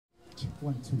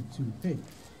1, 2, 2, hey.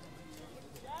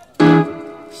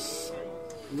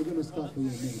 We're gonna start for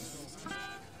you, mate.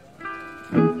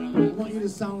 I want you to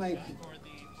sound like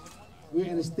we're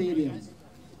in a stadium.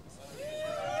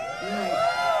 Yeah.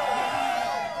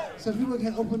 So people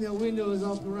can open their windows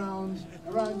up around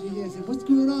you here and say, what's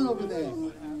going on over there?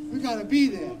 We gotta be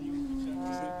there.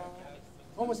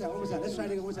 One more time. Let's try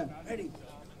it again one more time. Ready?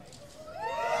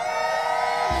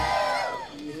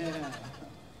 Yeah.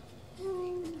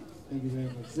 Thank you very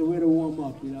much. It's a way to warm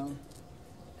up, you know?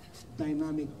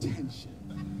 Dynamic tension.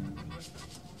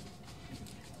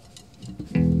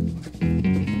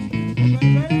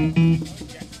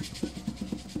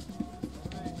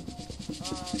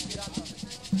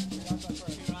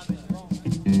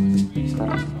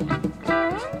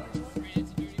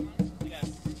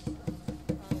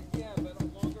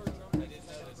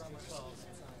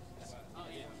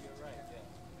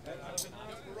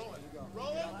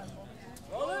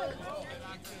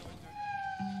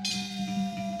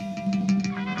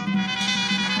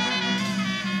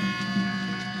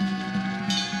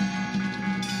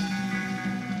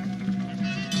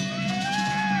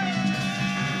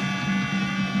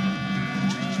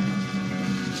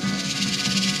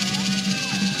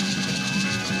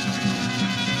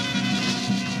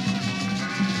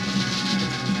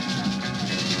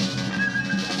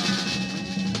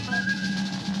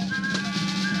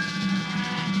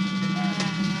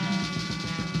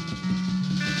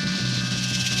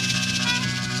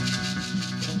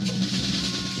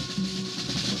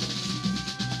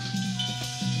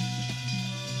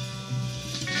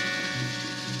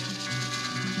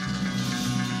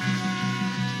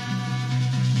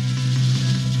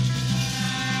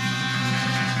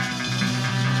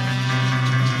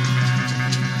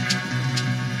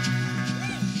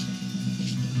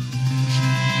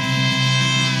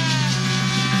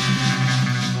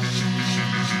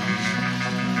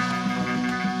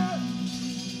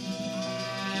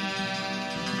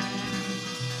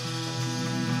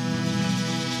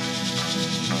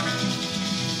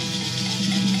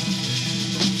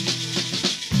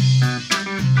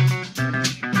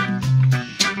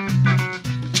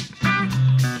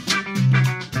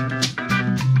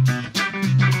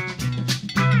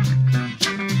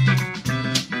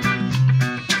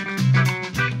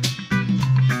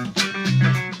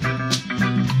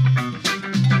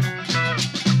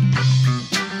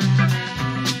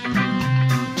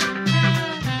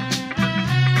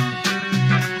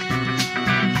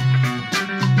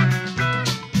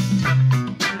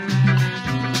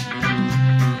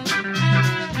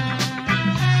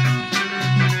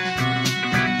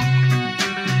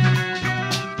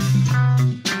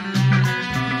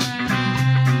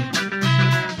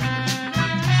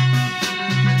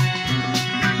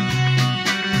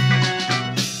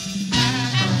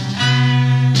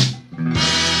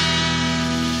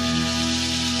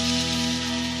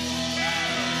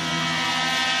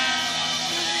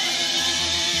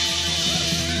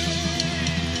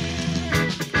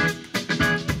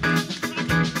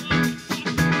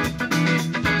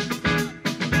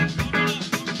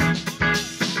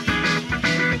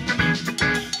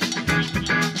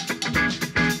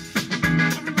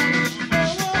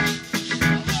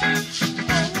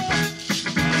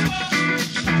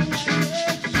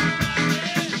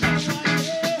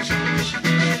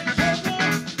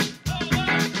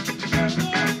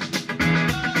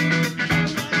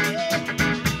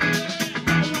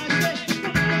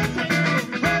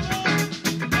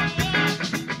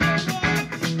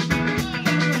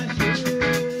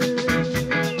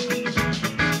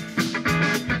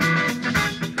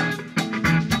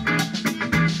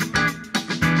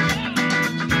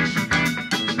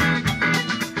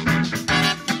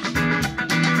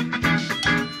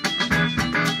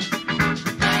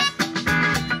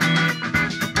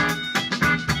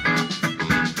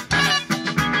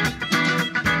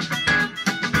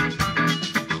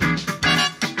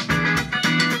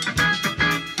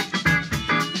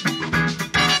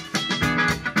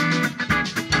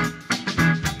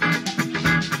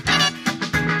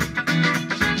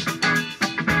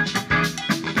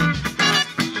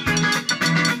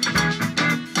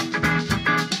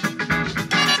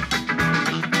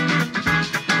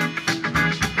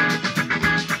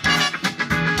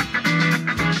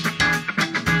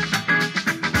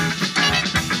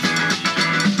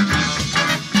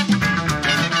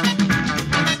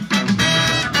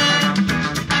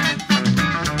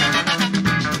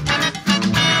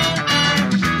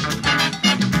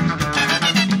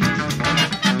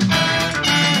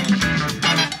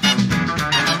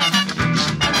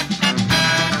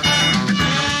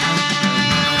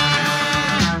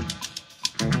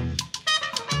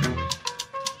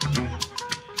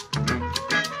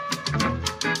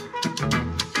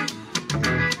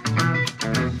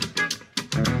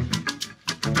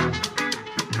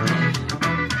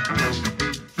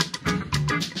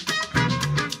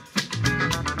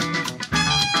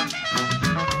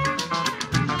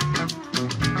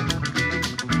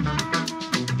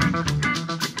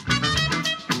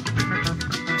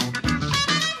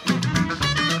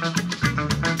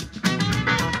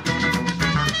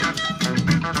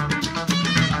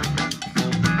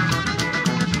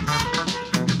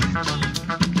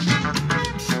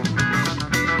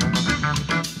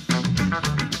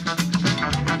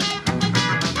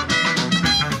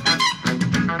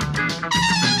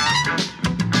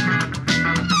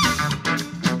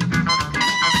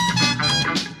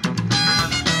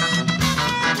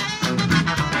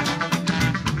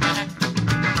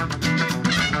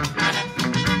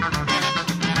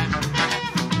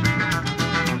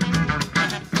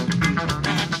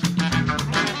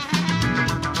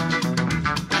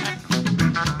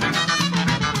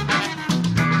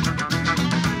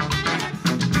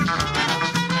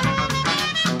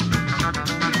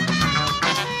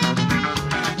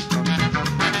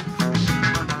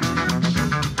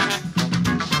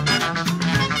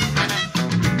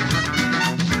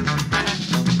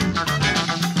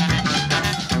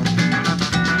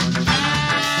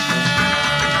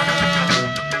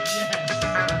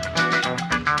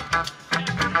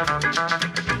 You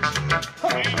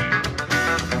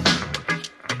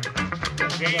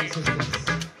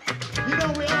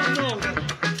know, we all know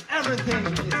that everything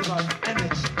is about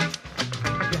energy.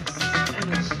 Yes,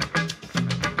 energy.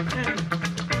 And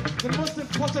the most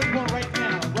important one right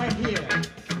now, right here,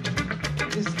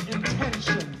 is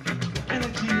intention.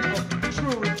 Energy of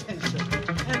true intention.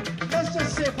 And let's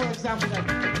just say, for example, that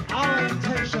our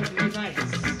intention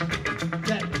unites.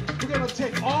 That we're going to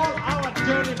take all our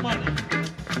dirty money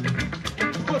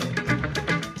and put it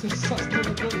to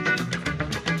sustainability.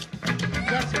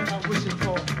 That's what I'm wishing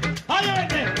for. Are you right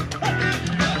there?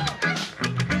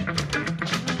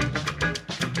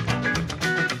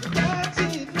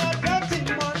 Dirty, no dirty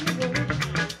money.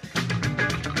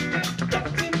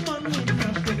 Dirty money,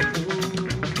 nothing to do.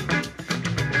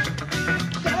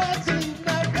 Dirty,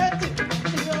 no dirty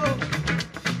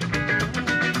money.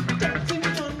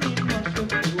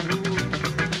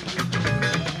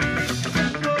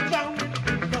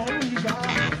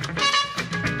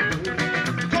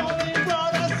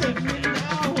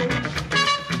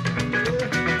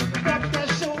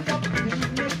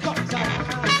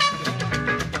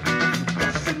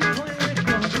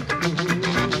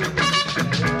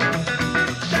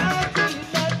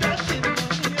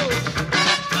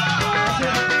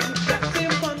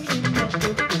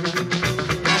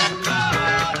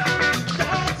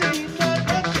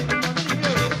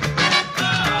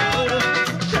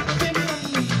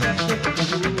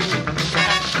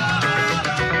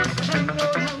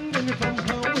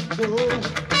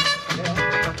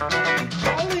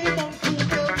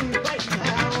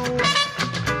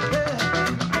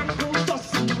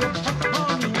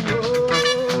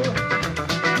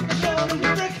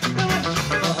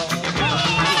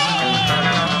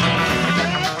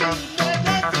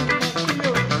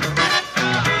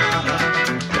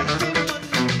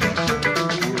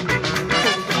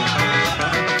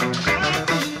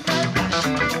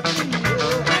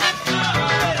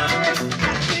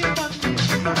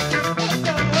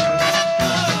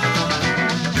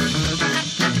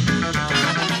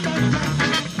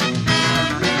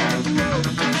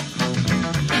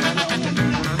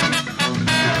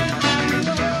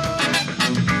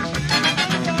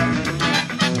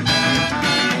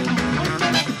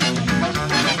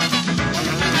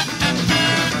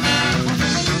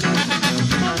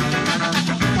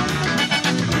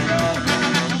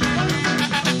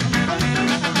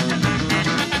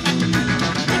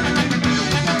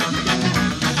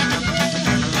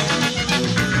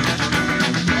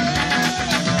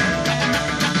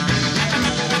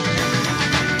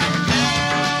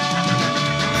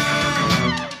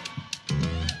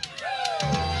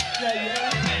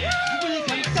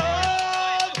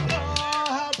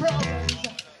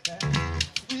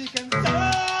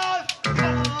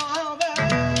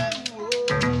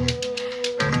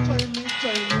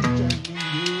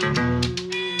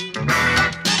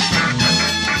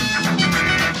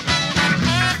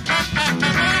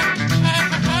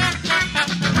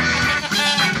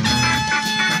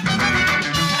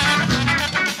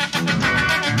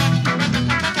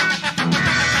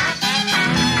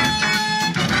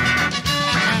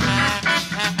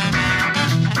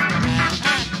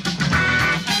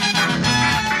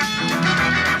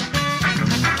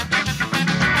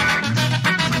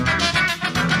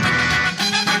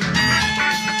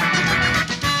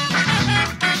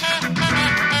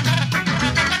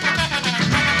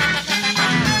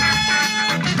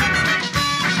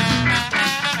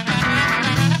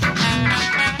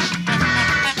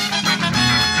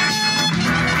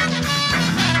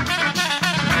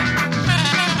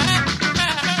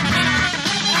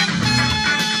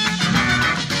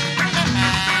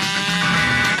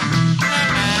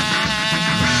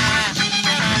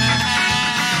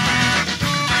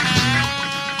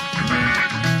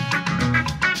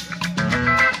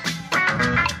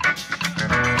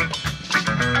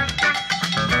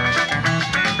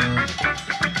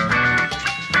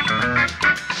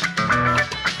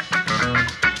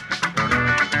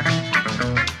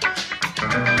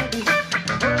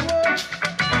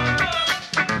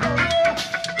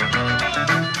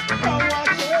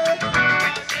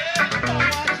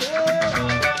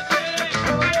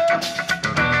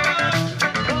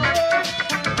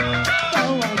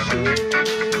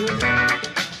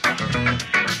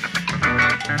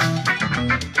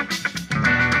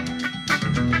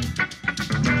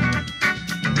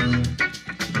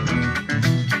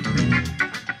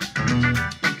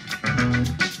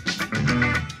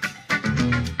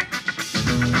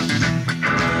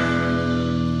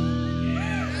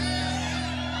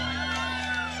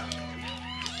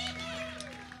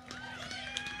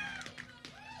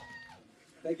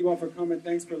 coming.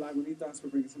 Thanks for Langunitas for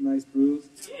bringing some nice brews.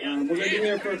 We're going to be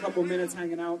here for a couple minutes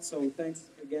hanging out, so thanks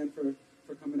again for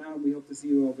coming out. We hope to see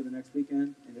you over the next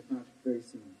weekend, and if not, very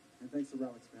soon. And thanks to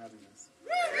Relix for having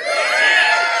us.